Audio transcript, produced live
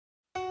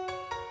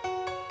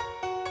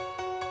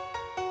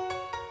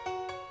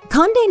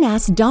Condé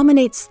Nast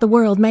dominates the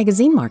world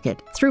magazine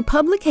market through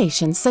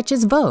publications such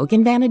as Vogue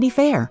and Vanity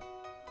Fair.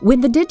 When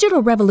the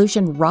digital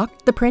revolution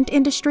rocked the print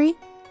industry,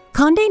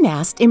 Condé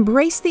Nast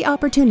embraced the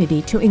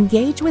opportunity to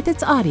engage with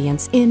its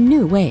audience in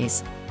new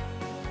ways.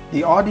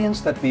 The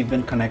audience that we've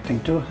been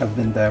connecting to have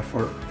been there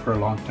for a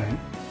long time.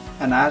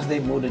 And as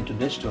they moved into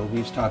digital,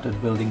 we've started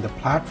building the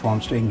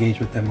platforms to engage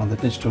with them on the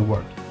digital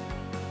world.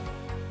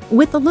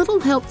 With a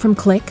little help from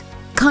Click,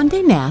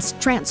 Condé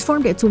Nast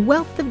transformed its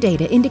wealth of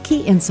data into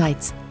key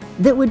insights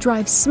that would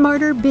drive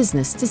smarter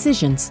business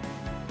decisions.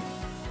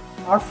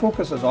 Our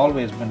focus has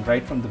always been,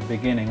 right from the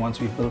beginning, once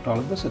we've built all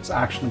of this, it's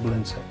actionable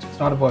insights. It's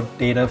not about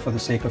data for the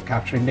sake of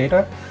capturing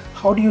data.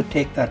 How do you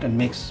take that and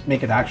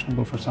make it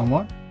actionable for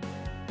someone?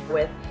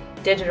 With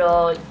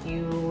digital,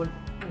 you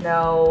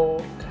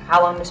know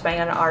how long to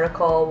spend on an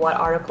article, what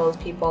articles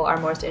people are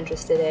most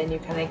interested in. You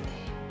kind of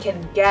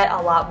can get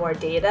a lot more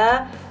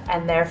data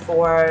and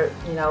therefore,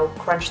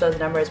 crunch those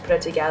numbers, put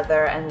it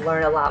together, and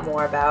learn a lot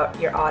more about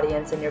your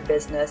audience and your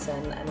business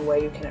and where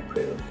you can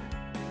improve.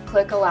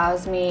 Click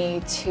allows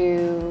me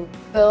to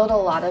build a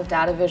lot of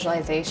data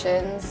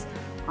visualizations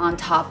on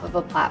top of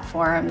a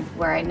platform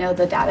where I know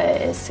the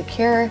data is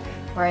secure,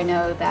 where I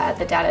know that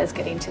the data is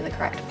getting to the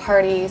correct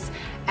parties,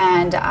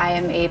 and I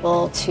am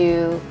able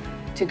to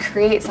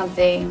create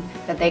something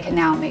that they can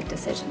now make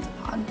decisions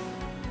upon.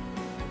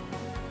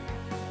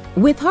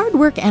 With hard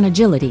work and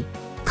agility,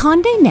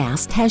 Condé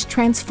Nast has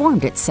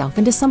transformed itself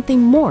into something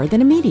more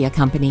than a media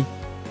company.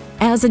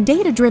 As a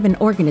data-driven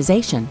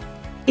organization,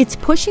 it's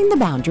pushing the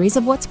boundaries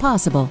of what's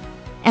possible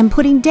and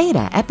putting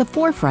data at the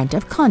forefront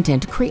of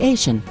content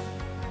creation.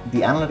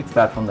 The analytics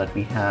platform that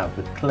we have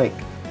with Click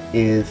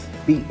is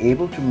being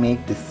able to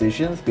make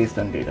decisions based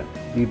on data.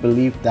 We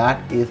believe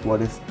that is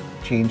what is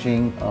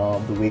changing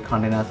the way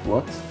Condé Nast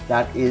works.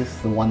 That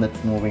is the one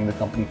that's moving the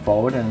company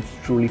forward, and it's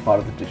truly part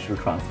of the digital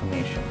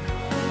transformation.